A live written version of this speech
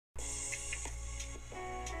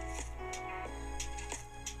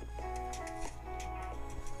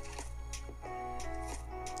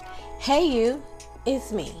Hey you,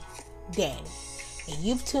 it's me, Danny, and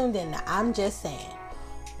you've tuned in to I'm Just Saying,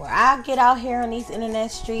 where I get out here on these internet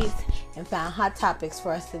streets and find hot topics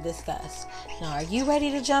for us to discuss. Now, are you ready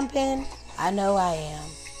to jump in? I know I am.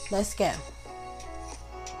 Let's go.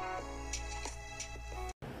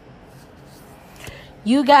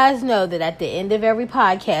 You guys know that at the end of every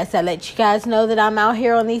podcast, I let you guys know that I'm out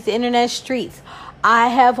here on these internet streets. I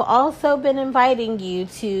have also been inviting you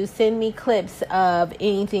to send me clips of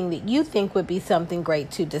anything that you think would be something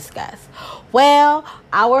great to discuss. Well,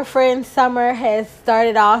 our friend Summer has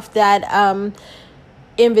started off that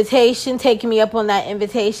invitation, taking me up on that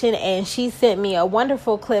invitation, and she sent me a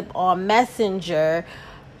wonderful clip on Messenger.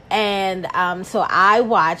 And so I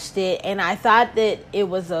watched it, and I thought that it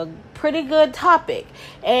was a pretty good topic.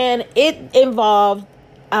 And it involved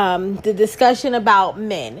the discussion about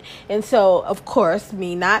men. And so, of course,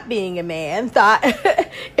 me not being a man, thought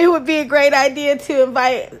it would be a great idea to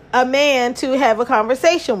invite a man to have a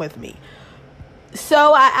conversation with me.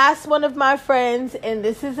 So I asked one of my friends, and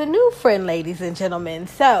this is a new friend, ladies and gentlemen.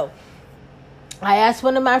 So I asked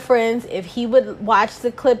one of my friends if he would watch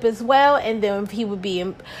the clip as well, and then if he would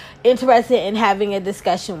be interested in having a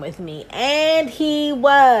discussion with me. And he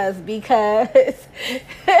was, because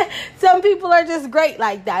some people are just great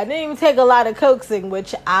like that. It didn't even take a lot of coaxing,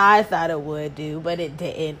 which I thought it would do, but it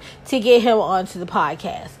didn't, to get him onto the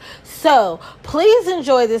podcast. So please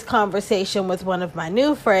enjoy this conversation with one of my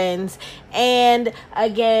new friends. And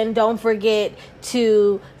again, don't forget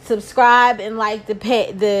to subscribe and like the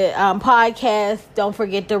podcast. Don't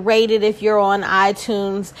forget to rate it if you're on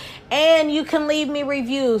iTunes. And you can leave me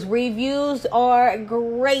reviews. Reviews are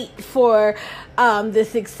great for the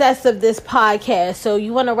success of this podcast. So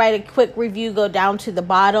you want to write a quick review, go down to the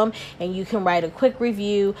bottom and you can write a quick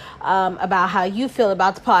review about how you feel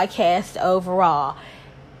about the podcast overall.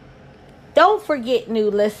 Don't forget, new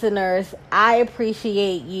listeners, I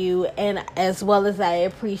appreciate you, and as well as I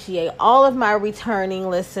appreciate all of my returning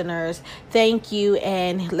listeners. Thank you,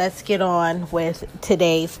 and let's get on with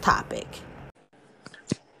today's topic.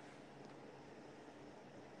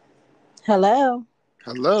 Hello.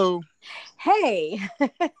 Hello. Hey.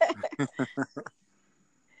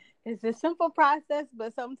 It's a simple process,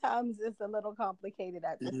 but sometimes it's a little complicated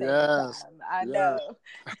at the same time. I know.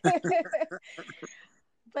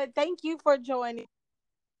 But thank you for joining,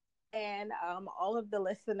 and all of the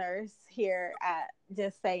listeners here at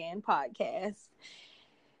Just Saying Podcast.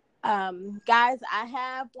 Guys, I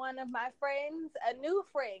have one of my friends, a new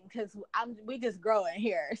friend, because we just growing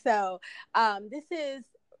here. So this is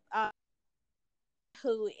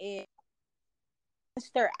who is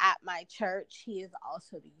minister at my church. He is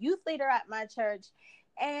also the youth leader at my church,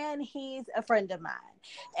 and he's a friend of mine.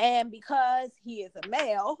 And because he is a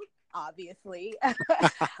male, obviously,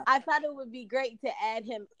 I thought it would be great to add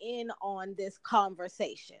him in on this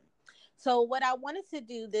conversation. So what I wanted to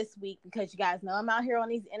do this week, because you guys know I'm out here on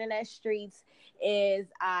these internet streets, is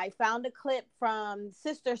I found a clip from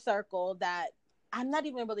Sister Circle that I'm not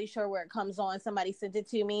even really sure where it comes on. Somebody sent it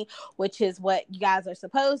to me, which is what you guys are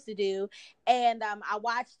supposed to do. And I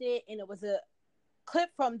watched it, and it was a clip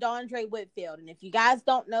from Dondre Whitfield. And if you guys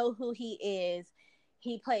don't know who he is,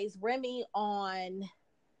 he plays Remy on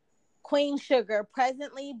Queen Sugar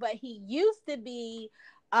presently, but he used to be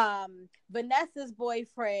Vanessa's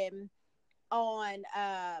boyfriend on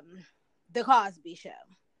The Cosby Show,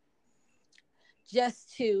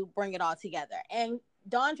 just to bring it all together. And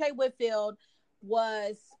Dondre Whitfield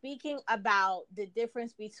was speaking about the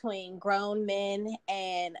difference between grown men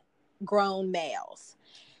and grown males.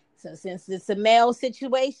 So since it's a male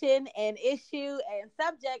situation and issue and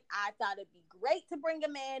subject, I thought it'd be great to bring a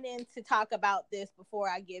man in to talk about this before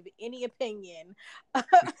I give any opinion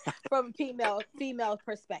from a female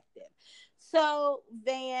perspective. So,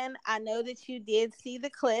 Van, I know that you did see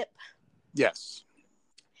the clip. Yes.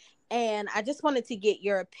 And I just wanted to get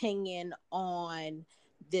your opinion on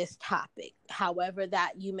this topic. However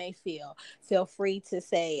that you may feel free to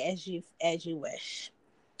say as you wish.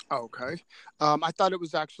 Okay. I thought it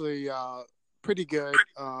was actually pretty good.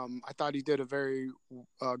 I thought he did a very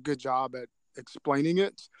good job at explaining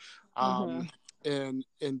it. And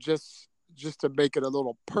just to make it a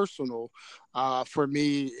little personal, for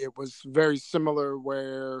me, it was very similar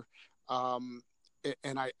where,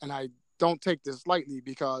 and I don't take this lightly,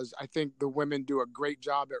 because I think the women do a great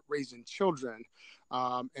job at raising children.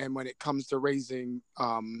 And when it comes to raising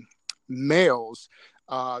males,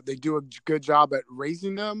 they do a good job at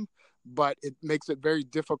raising them, but it makes it very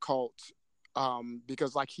difficult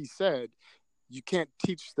because, like he said, you can't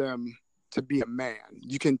teach them to be a man.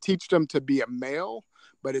 You can teach them to be a male,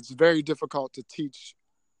 but it's very difficult to teach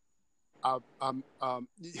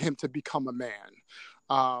him to become a man.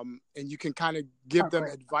 And you can kind of give them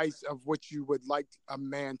advice of what you would like a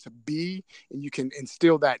man to be, and you can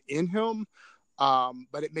instill that in him.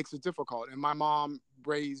 But it makes it difficult. And my mom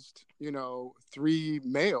raised, 3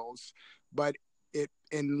 males, but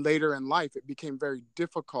later in life, it became very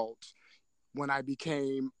difficult when I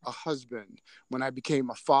became a husband, when I became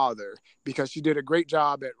a father, because she did a great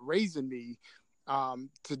job at raising me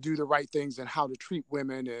to do the right things and how to treat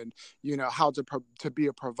women and, how to be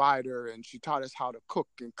a provider. And she taught us how to cook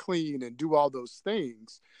and clean and do all those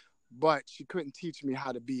things, but she couldn't teach me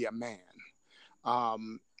how to be a man.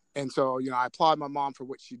 And so, I applaud my mom for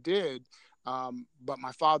what she did. But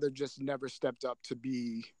my father just never stepped up to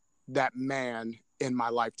be that man in my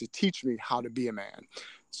life to teach me how to be a man.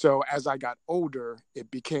 So as I got older, it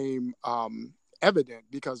became evident,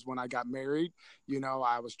 because when I got married,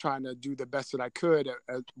 I was trying to do the best that I could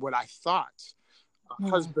at what I thought a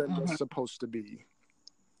husband was supposed to be,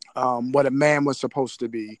 what a man was supposed to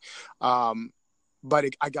be. But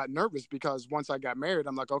I got nervous, because once I got married,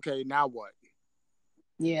 I'm like, okay, now what?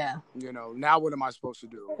 Yeah. Now what am I supposed to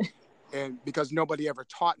do? And because nobody ever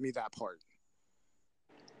taught me that part,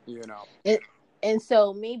 And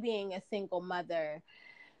so me being a single mother,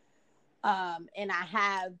 and I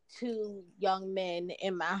have 2 young men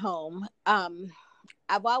in my home,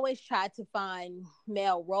 I've always tried to find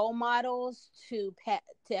male role models to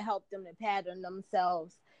help them to pattern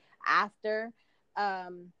themselves after.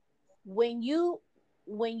 When you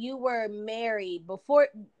were married, before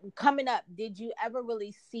coming up, did you ever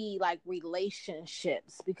really see like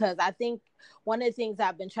relationships? Because I think one of the things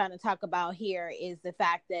I've been trying to talk about here is the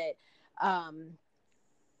fact that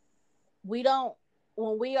we don't,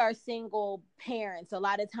 when we are single parents, a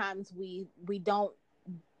lot of times we don't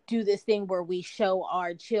do this thing where we show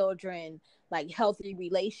our children like healthy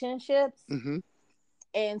relationships. Mm-hmm.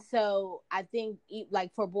 And so I think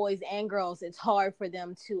like for boys and girls, it's hard for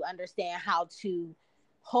them to understand how to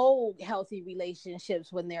hold healthy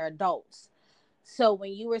relationships when they're adults. So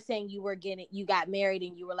when you were saying you got married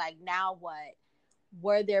and you were like, now what?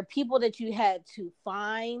 Were there people that you had to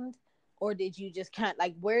find, or did you just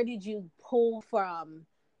where did you pull from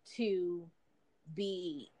to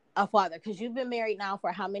be a father? Because you've been married now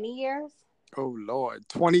for how many years? Oh Lord,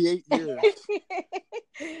 28 years.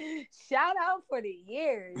 Shout out for the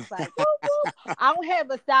years. Like, whoop, whoop. I don't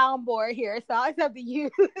have a soundboard here, so I have to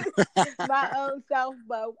use my own self.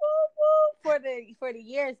 But whoop, whoop, for the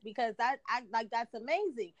years, because I like, that's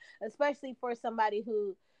amazing, especially for somebody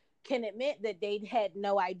who can admit that they had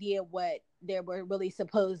no idea what they were really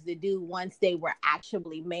supposed to do once they were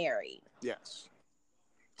actually married. Yes.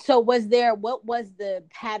 So what was the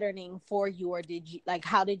patterning for you, or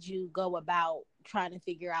how did you go about trying to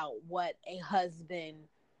figure out what a husband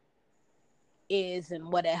is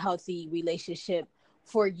and what a healthy relationship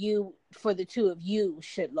for the 2 of you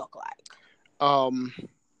should look like?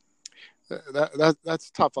 That's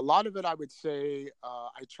tough. A lot of it, I would say,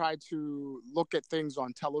 I try to look at things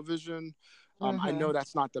on television. I know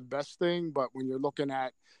that's not the best thing, but when you're looking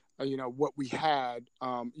at, what we had,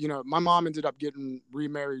 my mom ended up getting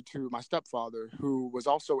remarried to my stepfather, who was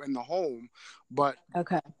also in the home, but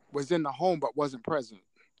was in the home, but wasn't present.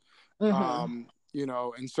 And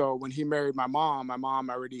so when he married my mom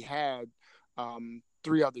already had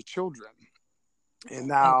 3 other children. And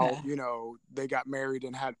now, they got married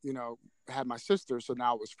and had my sister. So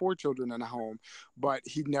now it was 4 children in the home, but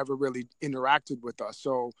he never really interacted with us.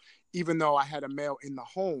 So even though I had a male in the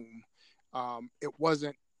home, it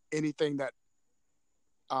wasn't anything that,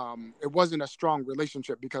 it wasn't a strong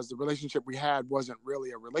relationship, because the relationship we had wasn't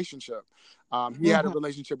really a relationship. He had a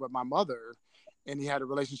relationship with my mother, and he had a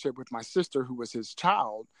relationship with my sister, who was his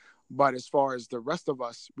child. But as far as the rest of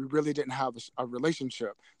us, we really didn't have a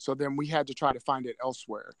relationship. So then we had to try to find it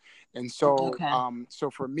elsewhere. And so, so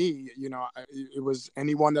for me, it was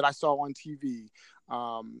anyone that I saw on TV,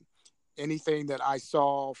 anything that I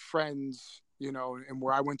saw, friends, and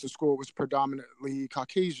where I went to school was predominantly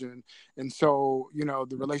Caucasian. And so,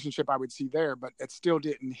 the relationship I would see there, but it still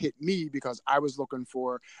didn't hit me, because I was looking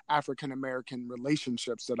for African-American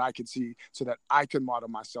relationships that I could see so that I could model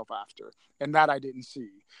myself after. And that I didn't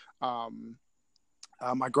see.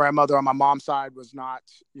 My grandmother on my mom's side was not,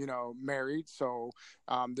 married. So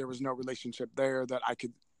there was no relationship there that I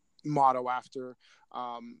could model after.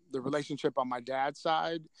 The relationship on my dad's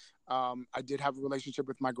side, I did have a relationship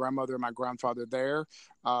with my grandmother and my grandfather there.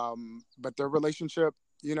 But their relationship,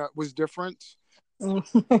 was different,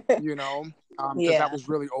 because that was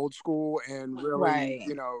really old school, and really,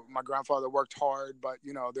 my grandfather worked hard, but,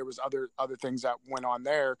 there was other things that went on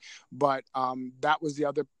there. But that was the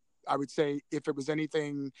other I would say if it was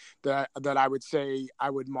anything that I would say I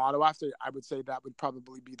would model after, I would say that would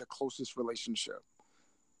probably be the closest relationship.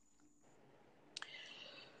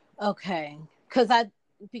 Okay.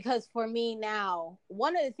 Because for me now,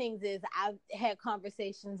 one of the things is I've had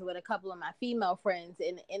conversations with a couple of my female friends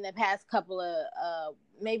in the past couple of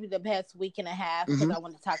maybe the past week and a half, because I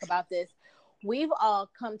want to talk about this. We've all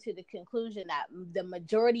come to the conclusion that the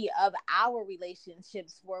majority of our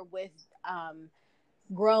relationships were with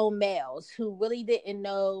grown males who really didn't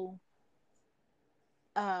know.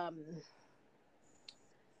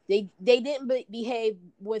 They didn't behave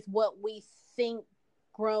with what we think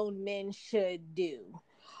grown men should do.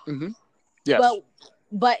 Yes.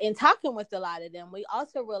 But in talking with a lot of them, we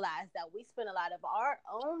also realized that we spend a lot of our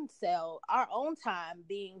own time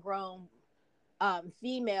being grown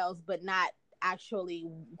females, but not actually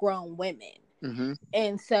grown women.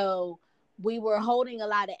 And so we were holding a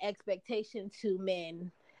lot of expectation to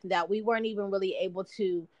men that we weren't even really able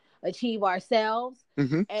to achieve ourselves.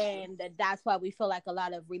 And that's why we feel like a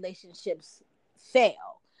lot of relationships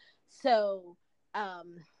fail. So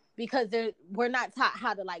because we're not taught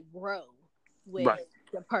how to like grow with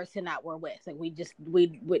the person that we're with, and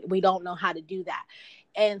we don't know how to do that.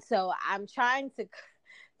 And so I'm trying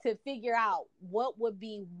to figure out what would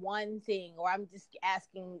be one thing, or I'm just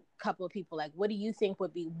asking a couple of people, like, what do you think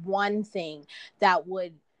would be one thing that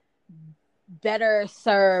would better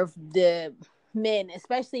serve the men,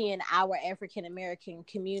 especially in our African American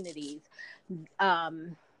communities,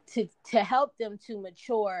 to help them to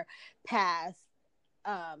mature past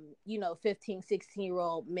 15,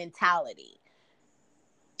 16-year-old mentality?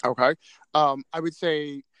 Okay. I would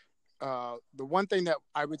say the one thing that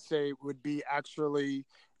I would say would be actually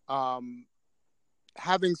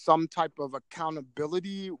having some type of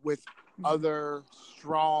accountability with other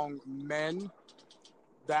strong men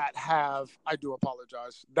that have, I do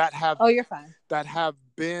apologize, that have, oh, you're fine, that have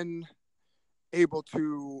been able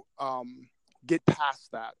to get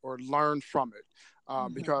past that or learn from it.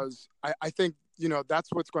 Because I think, that's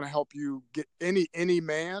what's going to help you get any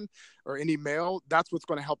man or any male. That's what's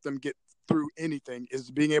going to help them get through anything, is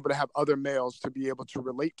being able to have other males to be able to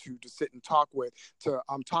relate to sit and talk with, to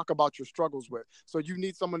talk about your struggles with. So you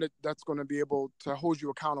need someone that's going to be able to hold you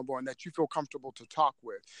accountable and that you feel comfortable to talk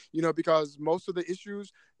with, because most of the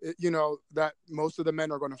issues, that most of the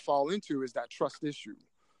men are going to fall into is that trust issue.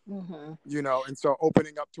 And so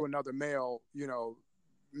opening up to another male,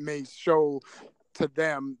 may show to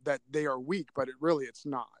them that they are weak, but it's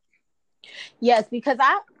not. Yes, because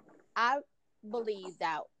I believe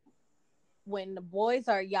that when the boys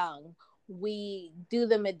are young, we do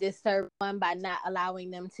them a disservice by not allowing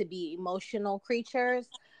them to be emotional creatures.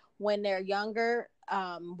 When they're younger,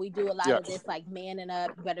 we do a lot of this like manning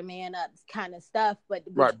up, better man up kind of stuff. But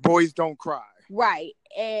boys don't cry. Right.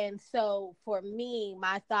 And so for me,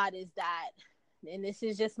 my thought is that, and this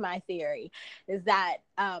is just my theory, is that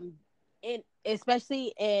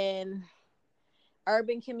especially in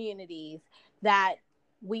urban communities, that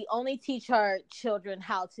we only teach our children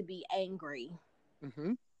how to be angry.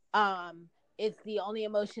 It's the only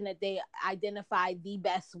emotion that they identify the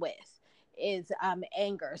best with is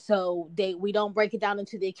anger. So we don't break it down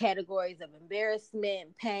into the categories of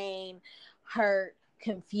embarrassment, pain, hurt,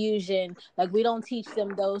 confusion. Like, we don't teach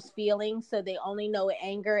them those feelings, so they only know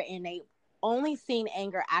anger, and they only seen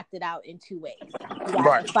anger acted out in two ways: you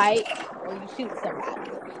have to fight or you shoot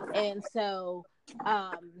somebody. And so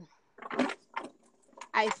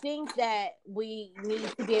I think that we need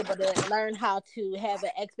to be able to learn how to have an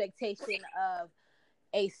expectation of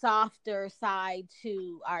a softer side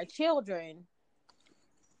to our children,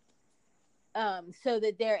 so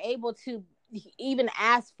that they're able to even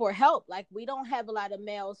ask for help. Like, we don't have a lot of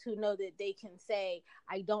males who know that they can say,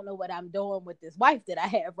 I don't know what I'm doing with this wife that I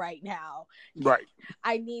have right now.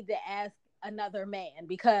 I need to ask another man,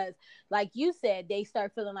 because like you said, they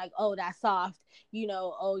start feeling like, oh, that's soft,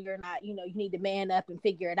 oh, you're not, you need to man up and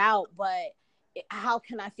figure it out. But how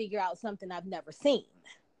can I figure out something I've never seen?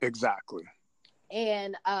 Exactly.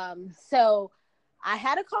 And so I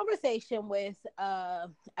had a conversation with a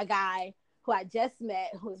guy who I just met,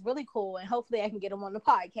 who's really cool, and hopefully I can get him on the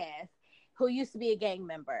podcast, who used to be a gang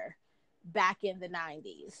member back in the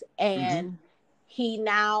 90s. And he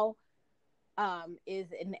now is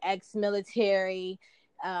an ex-military.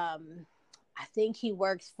 I think he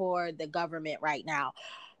works for the government right now.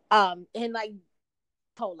 And like,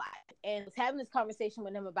 whole lot. And I was having this conversation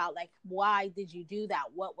with him about, like, why did you do that?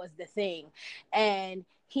 What was the thing? And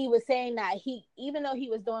he was saying that even though he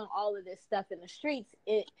was doing all of this stuff in the streets,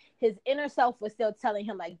 his inner self was still telling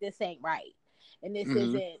him, like, this ain't right. And this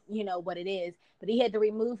isn't, what it is. But he had to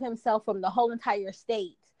remove himself from the whole entire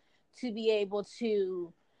state to be able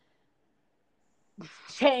to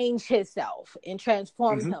change himself and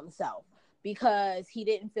transform Mm-hmm. himself, because he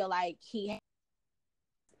didn't feel like he had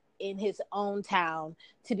in his own town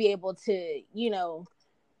to be able to,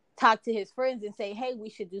 talk to his friends and say, hey, we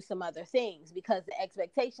should do some other things, because the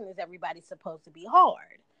expectation is everybody's supposed to be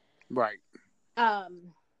hard. Right.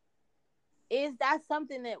 Um, is that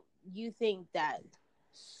something that you think that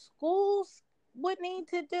schools would need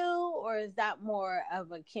to do, or is that more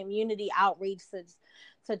of a community outreach,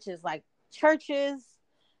 such as like churches?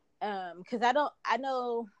 Because I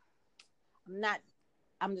know I'm not.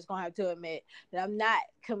 I'm just gonna have to admit that I'm not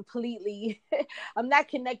completely, I'm not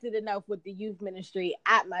connected enough with the youth ministry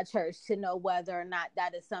at my church to know whether or not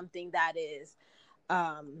that is something that is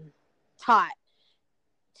taught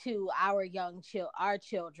to our our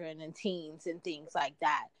children and teens and things like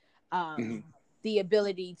that. Mm-hmm. The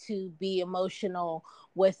ability to be emotional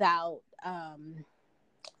without,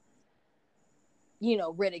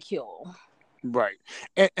 ridicule. Right.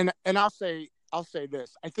 And I'll say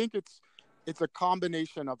this. I think it's a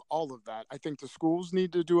combination of all of that. I think the schools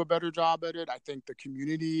need to do a better job at it. I think the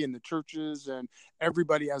community and the churches and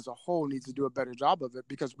everybody as a whole needs to do a better job of it,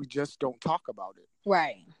 because we just don't talk about it.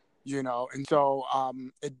 Right. And so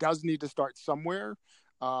it does need to start somewhere.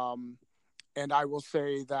 Um, and I will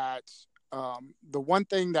say that the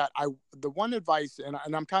one advice,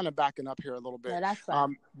 and I'm kind of backing up here a little bit, No, that's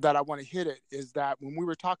fine. that I want to hit it, is that when we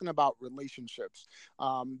were talking about relationships,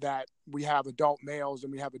 that we have adult males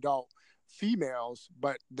and we have adult females,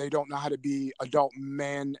 but they don't know how to be adult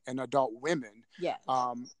men and adult women. Yes.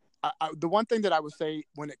 The one thing that I would say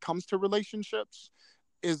when it comes to relationships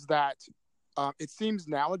is that it seems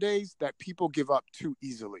nowadays that people give up too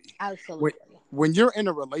easily. Absolutely. When you're in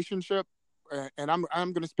a relationship, and I'm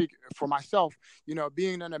going to speak for myself,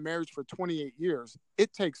 being in a marriage for 28 years,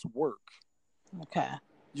 it takes work. Okay.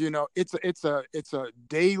 It's a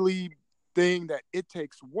daily thing that it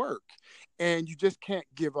takes work, and you just can't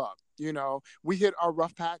give up. We hit our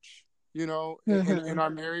rough patch, in our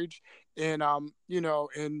marriage, and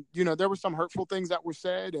there were some hurtful things that were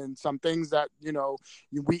said and some things that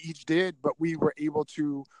we each did, but we were able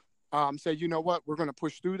to say, you know what, we're going to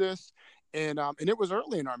push through this. And it was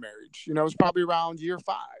early in our marriage. It was probably around year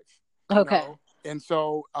 5. Okay. And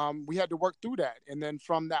so we had to work through that. And then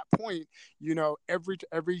from that point,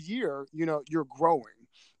 every year, you're growing.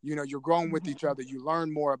 You're growing with each other. You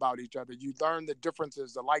learn more about each other. You learn the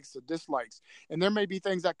differences, the likes, the dislikes. And there may be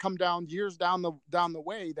things that come down years down the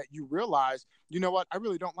way that you realize, you know what, I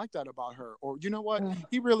really don't like that about her. Or, you know what,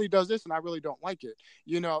 he really does this and I really don't like it.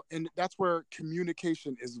 And that's where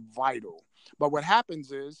communication is vital. But what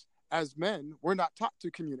happens is, as men, we're not taught to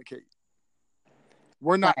communicate.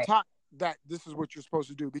 We're not taught that this is what you're supposed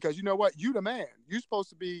to do, because you know what, you the man. You're supposed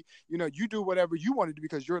to be, you do whatever you want to do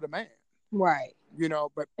because you're the man. Right.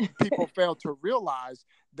 But people fail to realize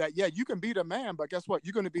that, yeah, you can be the man, but guess what?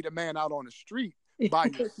 You're going to be the man out on the street by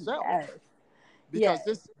yourself. Yes.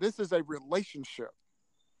 Because this is a relationship,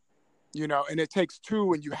 and it takes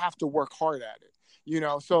two, and you have to work hard at it.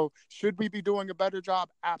 So should we be doing a better job?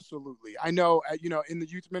 Absolutely. I know, in the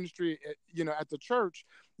youth ministry, at the church,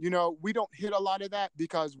 we don't hit a lot of that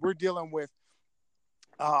because we're dealing with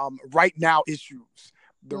right now issues,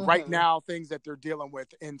 the right now things that they're dealing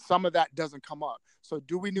with, and some of that doesn't come up. So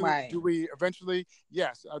do we eventually?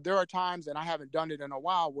 Yes. There are times, and I haven't done it in a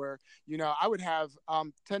while, where, I would have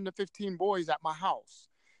 10 to 15 boys at my house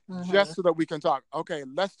just so that we can talk. Okay,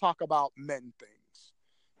 let's talk about men things.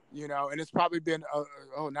 And it's probably been,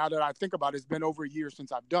 now that I think about it, it's been over a year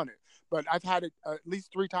since I've done it. But I've had it at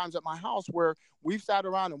least 3 times at my house where we've sat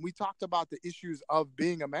around and we talked about the issues of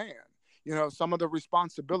being a man, some of the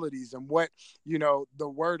responsibilities and what, the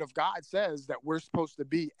word of God says that we're supposed to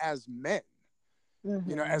be as men.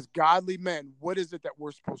 As godly men, what is it that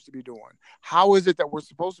we're supposed to be doing? How is it that we're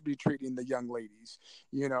supposed to be treating the young ladies?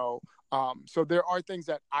 So there are things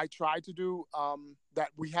that I try to do that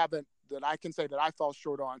we haven't, that I can say that I fell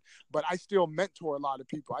short on, but I still mentor a lot of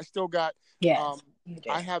people. I still got,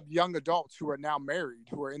 I have young adults who are now married,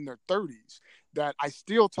 who are in their 30s, that I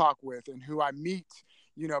still talk with and who I meet,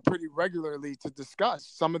 pretty regularly to discuss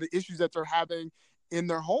some of the issues that they're having in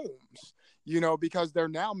their homes, because they're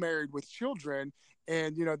now married with children.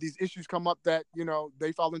 And, these issues come up that,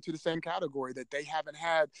 they fall into the same category, that they haven't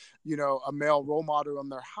had, a male role model in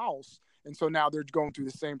their house. And so now they're going through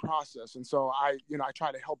the same process. And so I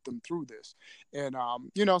try to help them through this. And,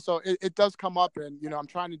 so it does come up, and, I'm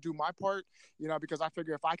trying to do my part, because I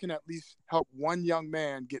figure if I can at least help one young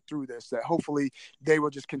man get through this, that hopefully they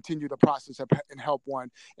will just continue the process and help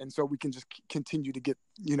one. And so we can just continue to get,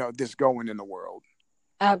 this going in the world.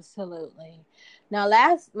 Absolutely. Now,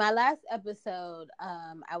 my last episode,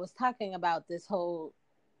 I was talking about this whole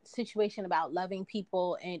situation about loving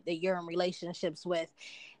people and that you're in relationships with,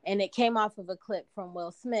 and it came off of a clip from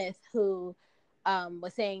Will Smith, who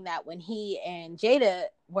was saying that when he and Jada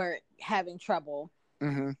were having trouble,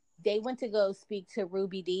 Mm-hmm. they went to go speak to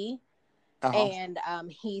Ruby D, Uh-huh. and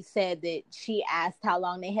he said that she asked how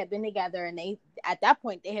long they had been together, and they at that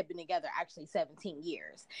point they had been together actually 17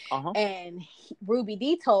 years, Uh-huh. and Ruby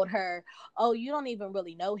D told her, "Oh, you don't even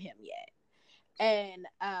really know him yet." And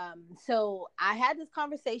so I had this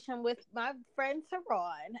conversation with my friend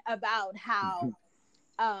Teron about how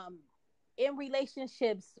in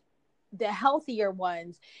relationships, the healthier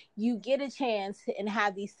ones, you get a chance and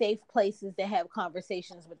have these safe places to have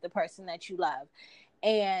conversations with the person that you love,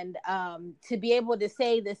 and to be able to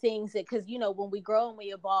say the things that, because when we grow and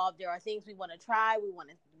we evolve, there are things we want to try, we want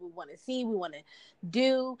to see, we want to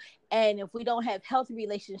do, and if we don't have healthy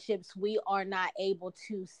relationships, we are not able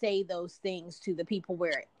to say those things to the people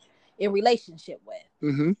we're in relationship with.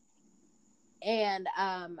 Mm-hmm. And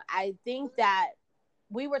I think that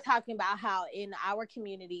we were talking about how in our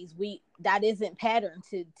communities that isn't patterned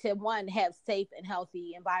to one, have safe and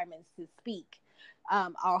healthy environments to speak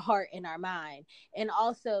our heart and our mind, and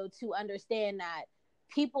also to understand that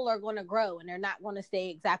people are going to grow and they're not going to stay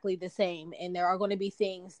exactly the same, and there are going to be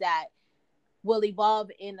things that will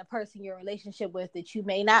evolve in the person you're in relationship with that you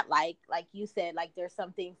may not like you said, like there's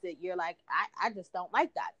some things that you're like, I just don't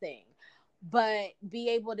like that thing, but be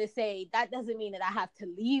able to say that doesn't mean that I have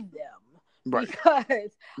to leave them Right.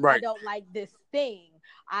 because I Right. don't like this thing.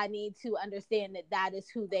 I need to understand that that is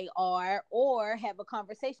who they are, or have a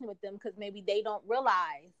conversation with them, because maybe they don't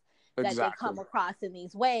realize that they Exactly. come across in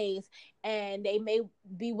these ways, and they may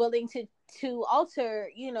be willing to alter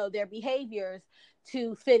their behaviors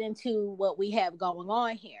to fit into what we have going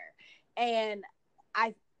on here. And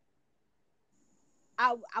I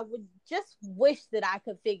I would just wish that I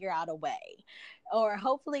could figure out a way, or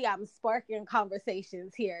hopefully I'm sparking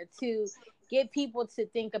conversations here to get people to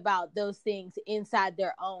think about those things inside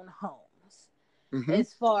their own homes, Mm-hmm.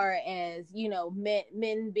 as far as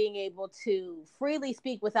men being able to freely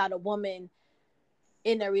speak without a woman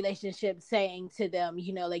in their relationship saying to them,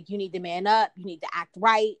 like, you need to man up, you need to act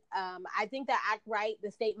right. I think that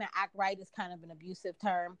the statement act right is kind of an abusive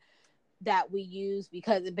term that we use,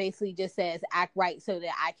 because it basically just says act right so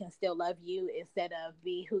that I can still love you, instead of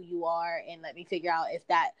be who you are and let me figure out if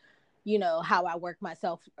that, how I work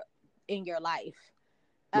myself in your life.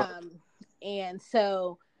 Right. And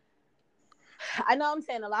so I know I'm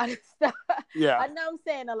saying a lot of stuff. Yeah. I know I'm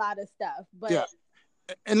saying a lot of stuff, Yeah.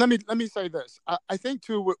 but And let me say this. I think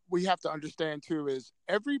too, what we have to understand too is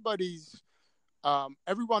everyone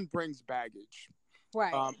brings baggage.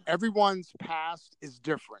 right. Everyone's past is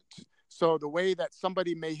different. So the way that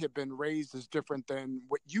somebody may have been raised is different than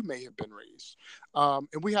what you may have been raised.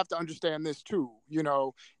 And we have to understand this too.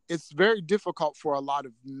 It's very difficult for a lot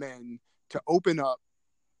of men to open up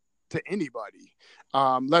to anybody,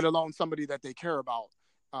 let alone somebody that they care about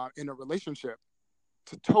in a relationship,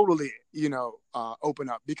 to totally, open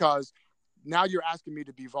up, because now you're asking me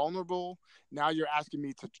to be vulnerable. Now you're asking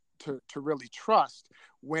me to really trust,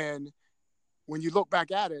 when you look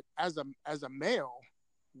back at it, as a male,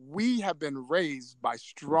 we have been raised by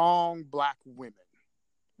strong Black women.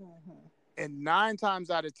 Mm-hmm. And 9 times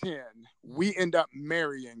out of 10, we end up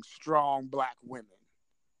marrying strong Black women.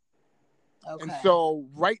 And Okay. so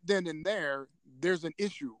right then and there's an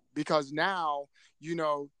issue, because now, you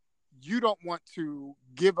don't want to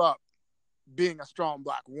give up being a strong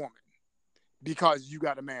Black woman because you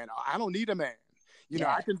got a man. I don't need a man.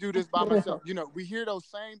 Yeah. I can do this by myself. We hear those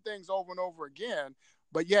same things over and over again,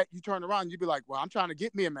 but yet you turn around and you be like, well, I'm trying to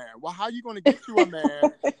get me a man. Well, how are you going to get you a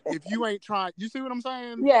man if you ain't trying? You see what I'm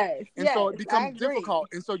saying? Yes. And so it Yes. I becomes agree. difficult.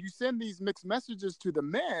 And so you send these mixed messages to the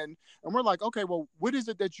men, and we're like, okay, well, what is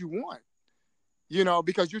it that you want?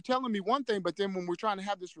 Because you're telling me one thing, but then when we're trying to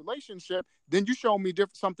have this relationship, then you show me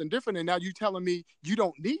something different, and now you're telling me you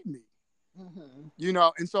don't need me. Mm-hmm.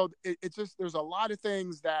 And so it's just, there's a lot of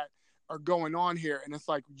things that are going on here, and it's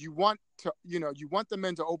like you want the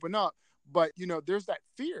men to open up, but there's that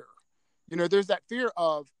fear.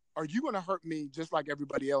 Of, are you going to hurt me just like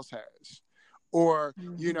everybody else has, or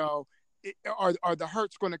Mm-hmm. are the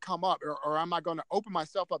hurts going to come up, or am I going to open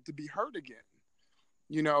myself up to be hurt again?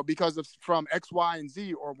 Because of from X, Y, and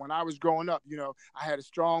Z, or when I was growing up, I had a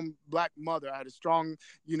strong Black mother, I had a strong,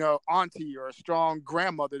 auntie or a strong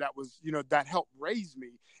grandmother that was, that helped raise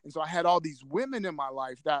me. And so I had all these women in my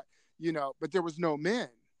life that, but there was no men.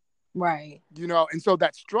 Right. And so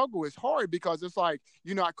that struggle is hard, because it's like,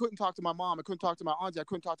 I couldn't talk to my mom, I couldn't talk to my auntie, I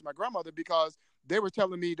couldn't talk to my grandmother, because they were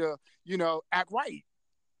telling me to, act right.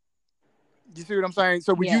 You see what I'm saying?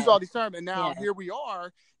 So we use Yes. all these terms, and now Yes. here we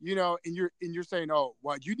are, and you're saying, oh,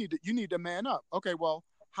 well, you need to man up. Okay, well,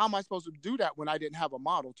 how am I supposed to do that when I didn't have a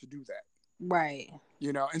model to do that? Right.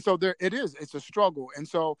 And so it's a struggle. And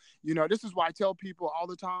so, this is why I tell people all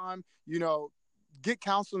the time, get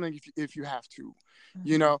counseling if you have to,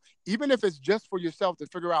 even if it's just for yourself to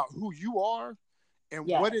figure out who you are and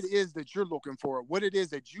what it is that you're looking for, what it is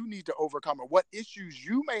that you need to overcome, or what issues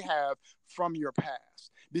you may have from your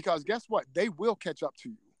past. Because guess what? They will catch up to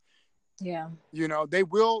you. Yeah. They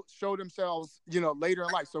will show themselves, later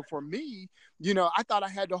in life. So for me, I thought I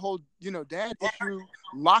had the whole, dad issue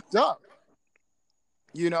locked up.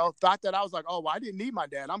 Thought that I was like, oh, well, I didn't need my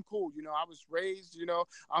dad. I'm cool. I was raised,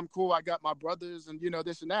 I'm cool. I got my brothers and,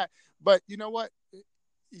 this and that. But you know what?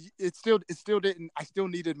 It still didn't. I still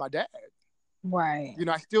needed my dad. Right.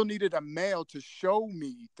 I still needed a male to show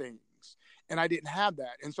me things, and I didn't have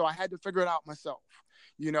that. And so I had to figure it out myself,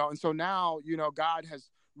 and so now, God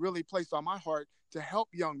has really placed on my heart to help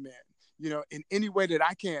young men, in any way that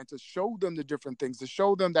I can, to show them the different things, to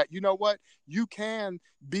show them that, what, you can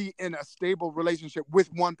be in a stable relationship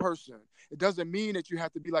with one person. It doesn't mean that you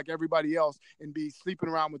have to be like everybody else and be sleeping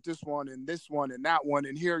around with this one and that one.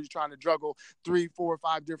 And here you're trying to juggle 3, 4,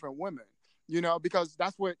 5 different women, because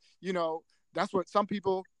that's what some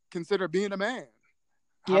people consider being a man.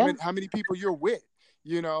 How many people you're with,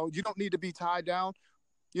 you don't need to be tied down.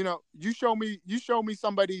 You show me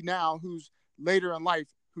somebody now who's later in life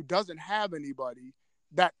who doesn't have anybody,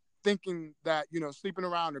 that thinking that, sleeping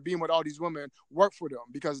around or being with all these women work for them,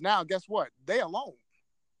 because now guess what? They alone.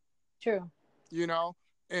 True.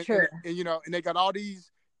 And, True. And they got all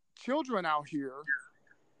these children out here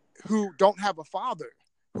who don't have a father,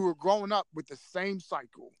 who are growing up with the same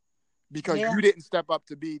cycle because you didn't step up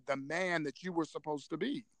to be the man that you were supposed to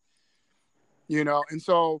be. And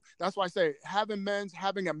so that's why I say having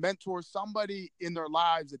a mentor, somebody in their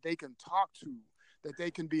lives that they can talk to, that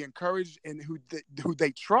they can be encouraged, and who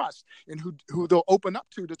they trust, and who they'll open up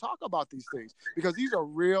to talk about these things, because these are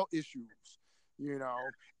real issues,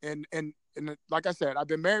 and like I said, I've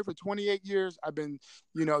been married for 28 years. I've been,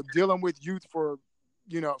 dealing with youth for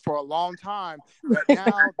a long time, that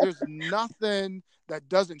now there's nothing that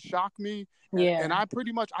doesn't shock me. And I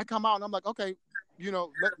pretty much, I come out and I'm like, okay,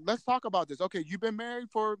 let's talk about this. Okay, you've been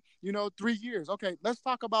married for, 3 years. Okay, let's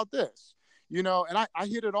talk about this. And I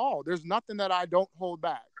hit it all. There's nothing that I don't hold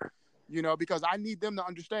back, because I need them to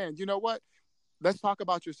understand, what? Let's talk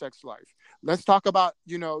about your sex life. Let's talk about,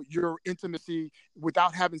 your intimacy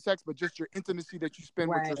without having sex, but just your intimacy that you spend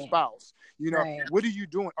with your spouse. What are you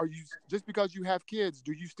doing? Are you, just because you have kids,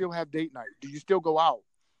 do you still have date night? Do you still go out?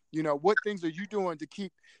 What things are you doing to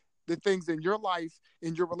keep the things in your life,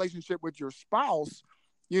 in your relationship with your spouse,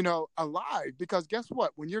 alive? Because guess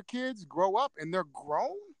what? When your kids grow up and they're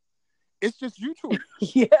grown, it's just you two.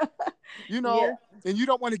 And you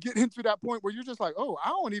don't want to get into that point where you're just like, oh, I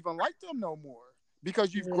don't even like them no more,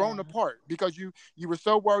 because you've grown apart, because you were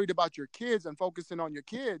so worried about your kids and focusing on your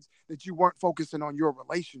kids that you weren't focusing on your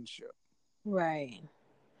relationship. Right.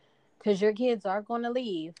 Because your kids are going to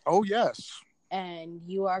leave. Oh, yes. And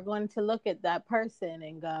you are going to look at that person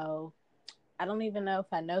and go, I don't even know if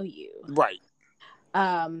I know you. Right.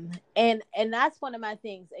 And that's one of my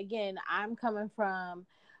things. Again, I'm coming from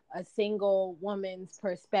a single woman's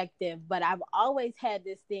perspective, but I've always had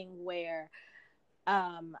this thing where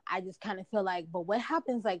I just kind of feel like, but what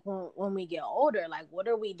happens like when we get older? Like, what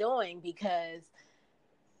are we doing? Because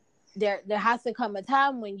there has to come a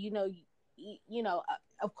time when,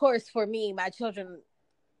 of course, for me, my children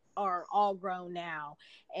are all grown now,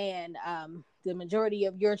 and the majority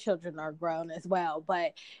of your children are grown as well.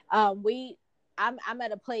 But I'm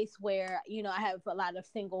at a place where, I have a lot of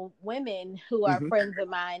single women who are friends of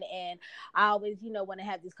mine, and I always, want to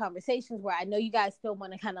have these conversations where I know you guys still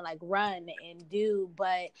want to kind of like run and do,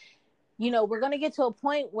 but we're going to get to a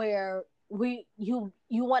point where you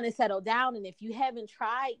want to settle down, and if you haven't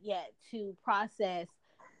tried yet to process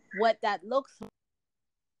what that looks like,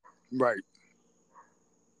 right.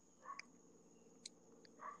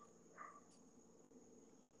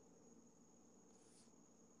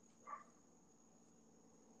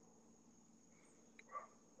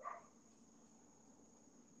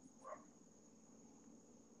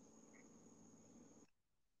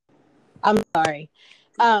 I'm sorry.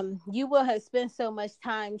 You will have spent so much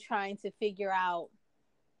time trying to figure out,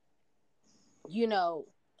 you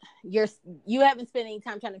haven't spent any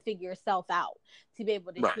time trying to figure yourself out to be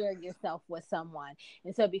able to share yourself with someone.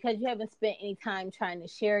 And so because you haven't spent any time trying to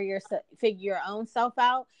figure your own self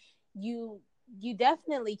out, you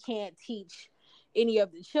definitely can't teach, any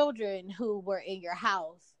of the children who were in your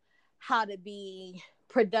house how to be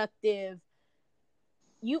productive.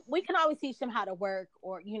 We can always teach them how to work,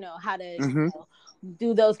 or how to Mm-hmm.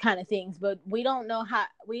 do those kind of things, but we don't know how.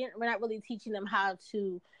 We're not really teaching them how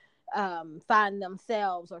to find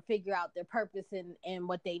themselves or figure out their purpose and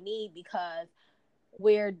what they need, because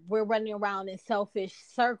we're running around in selfish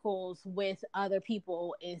circles with other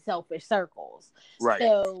people in selfish circles. Right.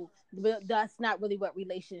 So that's not really what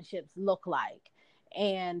relationships look like.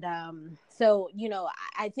 And so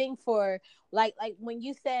I think for like when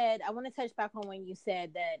you said, I want to touch back on when you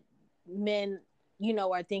said that men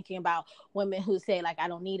are thinking about women who say, like, I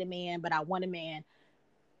don't need a man but I want a man.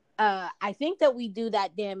 I think that we do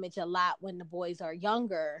that damage a lot when the boys are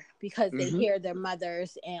younger, because they Mm-hmm. hear their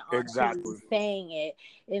mothers and Exactly. aunties saying it.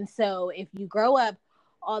 And so if you grow up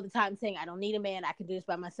all the time saying, I don't need a man, I can do this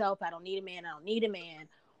by myself, I don't need a man, I don't need a man,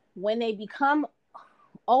 when they become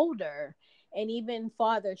older and even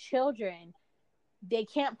father children, they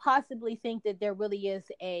can't possibly think that there really is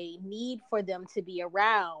a need for them to be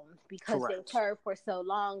around, because Correct. they've heard for so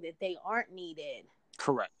long that they aren't needed.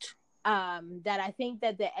 Correct. That I think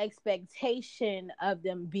that the expectation of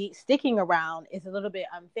them sticking around is a little bit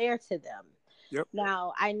unfair to them. Yep.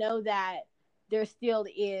 Now, I know that there still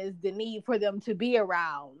is the need for them to be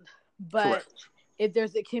around, but Correct. if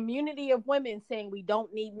there's a community of women saying we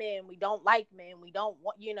don't need men, we don't like men, we don't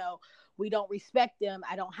want, we don't respect them,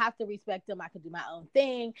 I don't have to respect them, I can do my own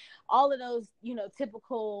thing, all of those,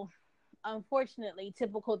 typical, unfortunately,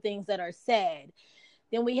 typical things that are said,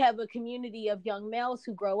 then we have a community of young males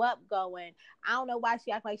who grow up going, I don't know why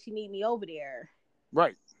she act like she need me over there.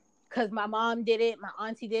 Right. Because my mom did it, my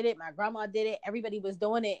auntie did it, my grandma did it, everybody was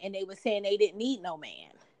doing it, and they were saying they didn't need no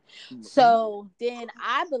man. Mm-hmm. So then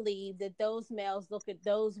I believe that those males look at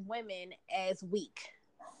those women as weak.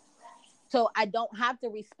 So I don't have to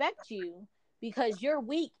respect you because you're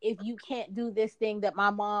weak if you can't do this thing that my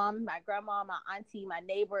mom, my grandma, my auntie, my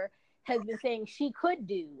neighbor has been saying she could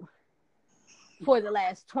do for the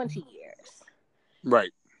last 20 years. Right.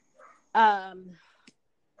 And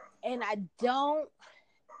I don't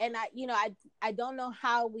know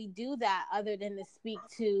how we do that other than to speak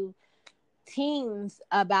to teens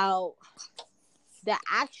about the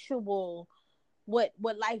actual what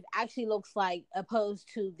life actually looks like, opposed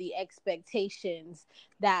to the expectations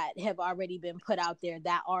that have already been put out there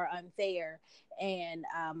that are unfair and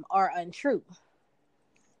are untrue.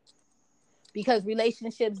 Because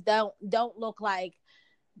relationships don't look like,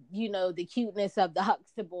 the cuteness of the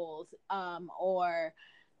Huxtables, or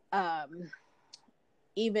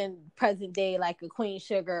even present day like a Queen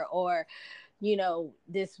Sugar, or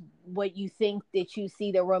this, what you think that you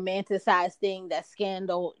see the romanticized thing, that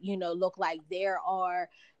Scandal, look like. There are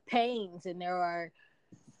pains and there are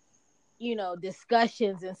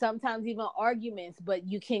discussions and sometimes even arguments, but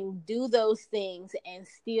you can do those things and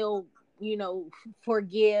still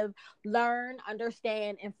forgive, learn,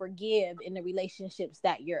 understand, and forgive in the relationships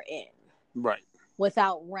that you're in. Right.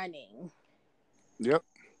 Without running. Yep.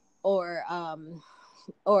 Or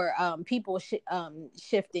people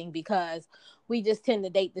shifting, because we just tend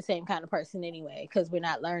to date the same kind of person anyway, because we're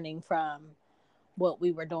not learning from what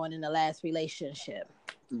we were doing in the last relationship.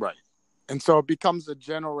 Right. And so it becomes a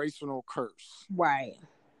generational curse. Right.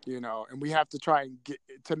 And we have to try and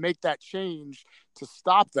to make that change, to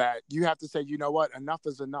stop that. You have to say, you know what, enough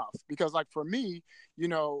is enough. Because like for me,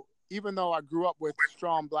 even though I grew up with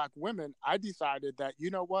strong Black women, I decided that, you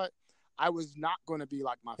know what, I was not going to be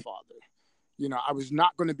like my father. I was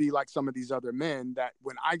not going to be like some of these other men that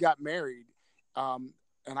when I got married, and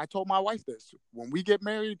I told my wife this, when we get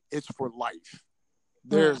married, it's for life.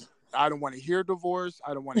 I don't want to hear divorce.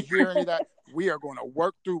 I don't want to hear any of that. We are going to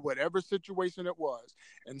work through whatever situation it was.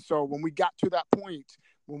 And so when we got to that point,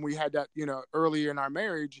 when we had that, earlier in our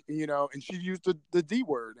marriage, and she used the D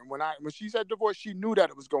word. And when she said divorce, she knew that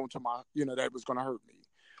it was going to that it was going to hurt me,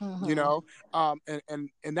 and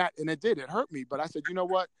it did, it hurt me. But I said, you know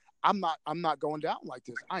what? I'm not going down like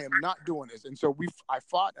this. I am not doing this. And so I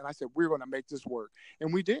fought, and I said, we're going to make this work.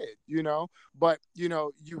 And we did, but you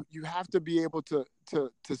have to be able to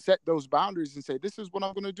set those boundaries and say, this is what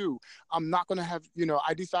I'm going to do. I'm not going to have,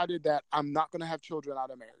 I decided that I'm not going to have children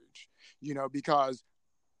out of marriage, because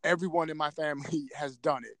everyone in my family has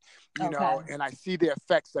done it, and I see the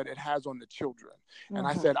effects that it has on the children. And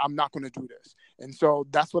I said, I'm not going to do this. And so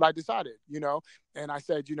that's what I decided, and I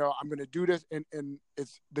said, I'm going to do this. And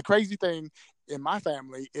it's the crazy thing in my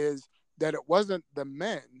family is that it wasn't the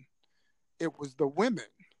men, it was the women.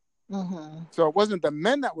 So it wasn't the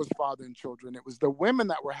men that was fathering children. It was the women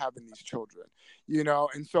that were having these children,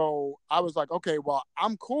 and so I was like, okay, well,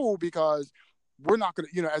 I'm cool, because we're not going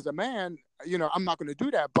to, as a man, I'm not going to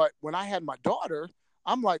do that. But when I had my daughter,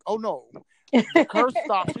 I'm like, oh no, the curse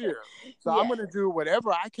stops here. So I'm going to do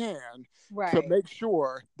whatever I can to make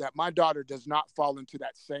sure that my daughter does not fall into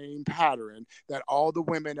that same pattern that all the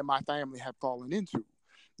women in my family have fallen into,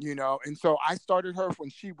 And so I started her when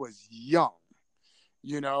she was young,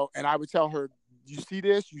 and I would tell her, you see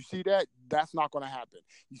this, you see that, that's not going to happen.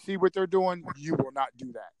 You see what they're doing, you will not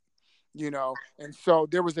do that, And so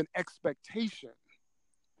there was an expectation,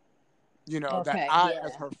 that I,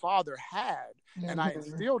 as her father, had, and I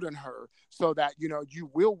instilled in her, so that, you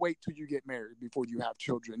will wait till you get married before you have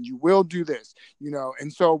children. You will do this,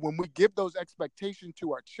 And so when we give those expectations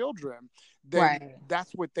to our children, then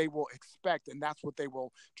that's what they will expect, and that's what they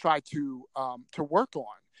will try to work on.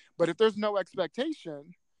 But if there's no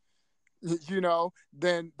expectation,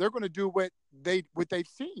 then they're going to do what they've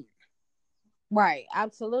seen. Right.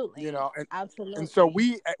 Absolutely. Absolutely. And so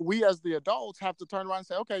we as the adults have to turn around and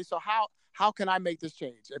say, okay, so how can I make this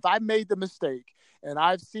change? If I made the mistake and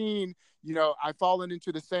I've seen, I've fallen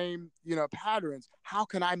into the same, patterns, how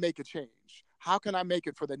can I make a change? How can I make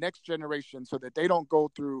it for the next generation so that they don't go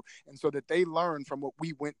through, and so that they learn from what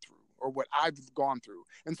we went through or what I've gone through?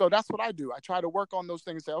 And so that's what I do. I try to work on those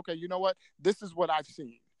things and say, okay, you know what? This is what I've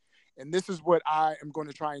seen. And this is what I am going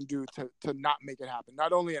to try and do to not make it happen.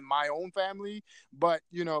 Not only in my own family, but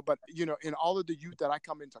in all of the youth that I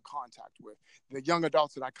come into contact with, the young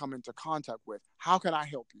adults that I come into contact with. How can I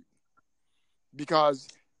help you? Because,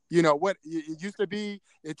 what it used to be,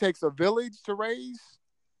 it takes a village to raise.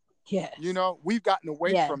 Yes. We've gotten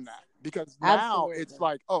away from that, because now it's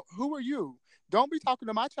like, oh, who are you? Don't be talking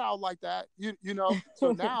to my child like that.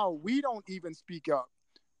 So now we don't even speak up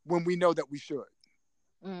when we know that we should.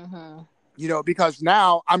 Because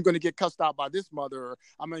now I'm going to get cussed out by this mother, or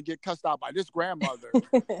I'm going to get cussed out by this grandmother.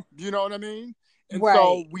 You know what I mean? And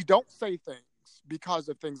so we don't say things because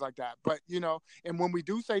of things like that. But, and when we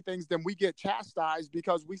do say things, then we get chastised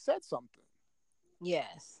because we said something.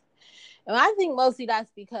 Yes. And I think mostly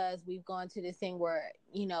that's because we've gone to this thing where,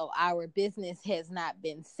 our business has not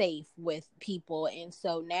been safe with people. And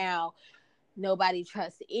so now nobody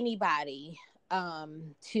trusts anybody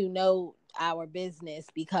to know our business,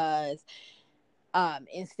 because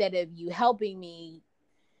instead of you helping me,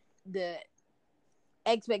 the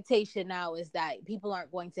expectation now is that people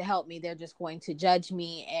aren't going to help me. They're just going to judge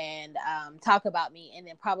me and talk about me, and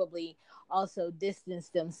then probably also distance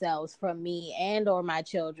themselves from me and or my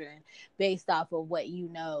children based off of what you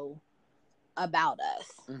know about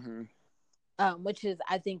us. Which is,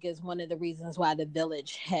 I think, is one of the reasons why the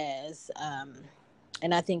village has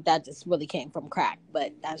and I think that just really came from crack,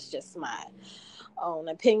 but that's just my own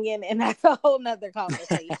opinion, and that's a whole nother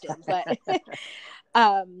conversation. But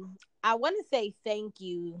I want to say thank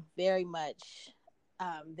you very much,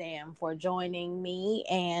 Van, for joining me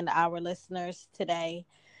and our listeners today.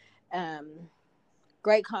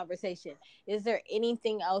 Great conversation. Is there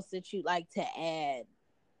anything else that you'd like to add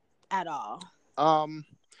at all?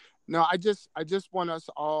 No, I just want us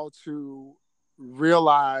all to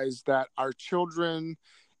realize that our children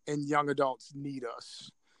and young adults need us,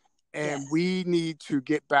 and we need to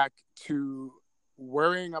get back to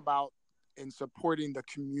worrying about and supporting the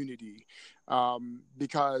community,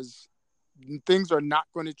 because things are not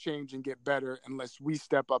going to change and get better unless we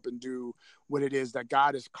step up and do what it is that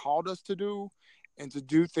God has called us to do, and to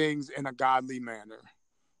do things in a godly manner.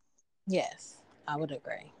 Yes, I would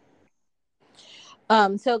agree.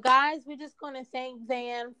 So guys, we're just going to thank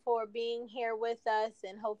Van for being here with us,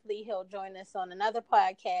 and hopefully he'll join us on another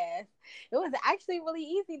podcast. It was actually really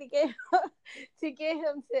easy to get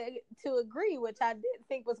him to agree, which I didn't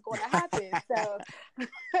think was going to happen. So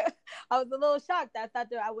I was a little shocked. I thought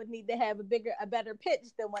that I would need to have a better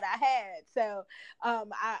pitch than what I had. So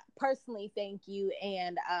I personally thank you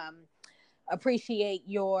and appreciate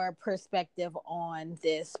your perspective on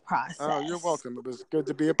this process. Oh, you're welcome. It was good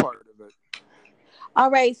to be a part of it. All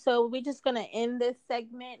right, so we're just going to end this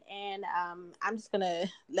segment, and I'm just going to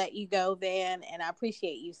let you go, Van, and I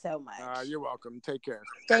appreciate you so much. You're welcome. Take care.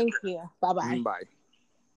 Thank you. Bye-bye. Bye.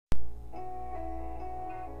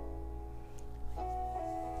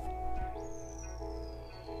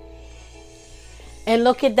 And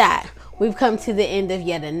look at that. We've come to the end of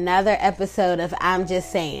yet another episode of I'm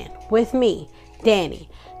Just Saying with me, Danny.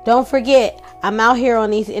 Don't forget, I'm out here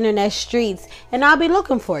on these internet streets, and I'll be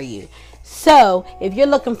looking for you. So, if you're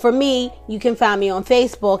looking for me, you can find me on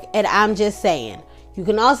Facebook at I'm Just Saying. You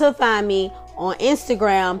can also find me on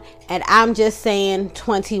Instagram at I'm Just Saying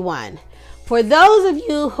 21. For those of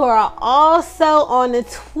you who are also on the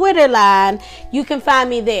Twitter line, you can find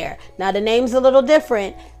me there. Now, the name's a little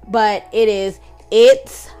different, but it is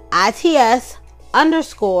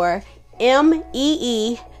ITS_NDANY.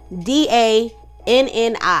 MEEDANNI.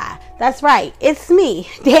 That's right. It's me,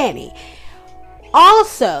 Danny.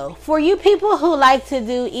 Also, for you people who like to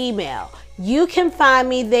do email, you can find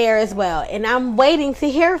me there as well. And I'm waiting to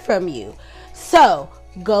hear from you. So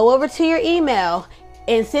go over to your email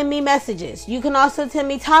and send me messages. You can also send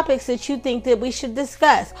me topics that you think that we should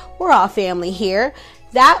discuss. We're all family here.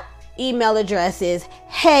 That email address is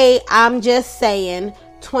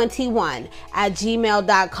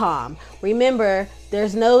heyimjustsaying21@gmail.com. Remember,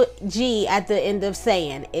 there's no G at the end of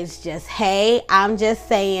saying. It's just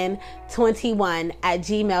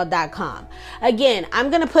heyimjustsaying21@gmail.com. Again, I'm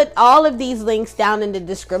going to put all of these links down in the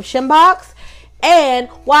description box. And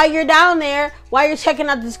while you're down there, while you're checking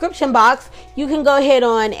out the description box, you can go ahead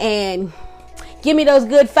on and give me those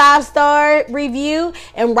good 5-star review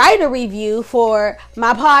and write a review for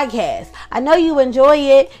my podcast. I know you enjoy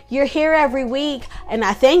it. You're here every week, and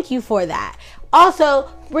I thank you for that. Also,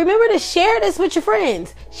 remember to share this with your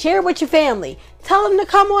friends. Share it with your family. Tell them to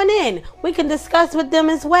come on in. We can discuss with them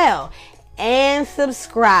as well. And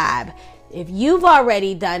subscribe. If you've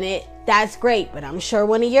already done it, that's great, but I'm sure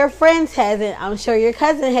one of your friends hasn't. I'm sure your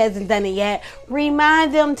cousin hasn't done it yet.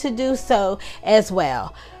 Remind them to do so as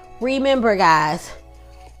well. Remember, guys,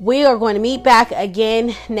 we are going to meet back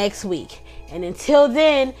again next week. And until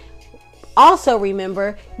then, also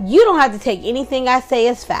remember, you don't have to take anything I say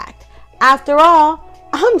as fact. After all,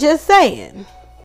 I'm just saying.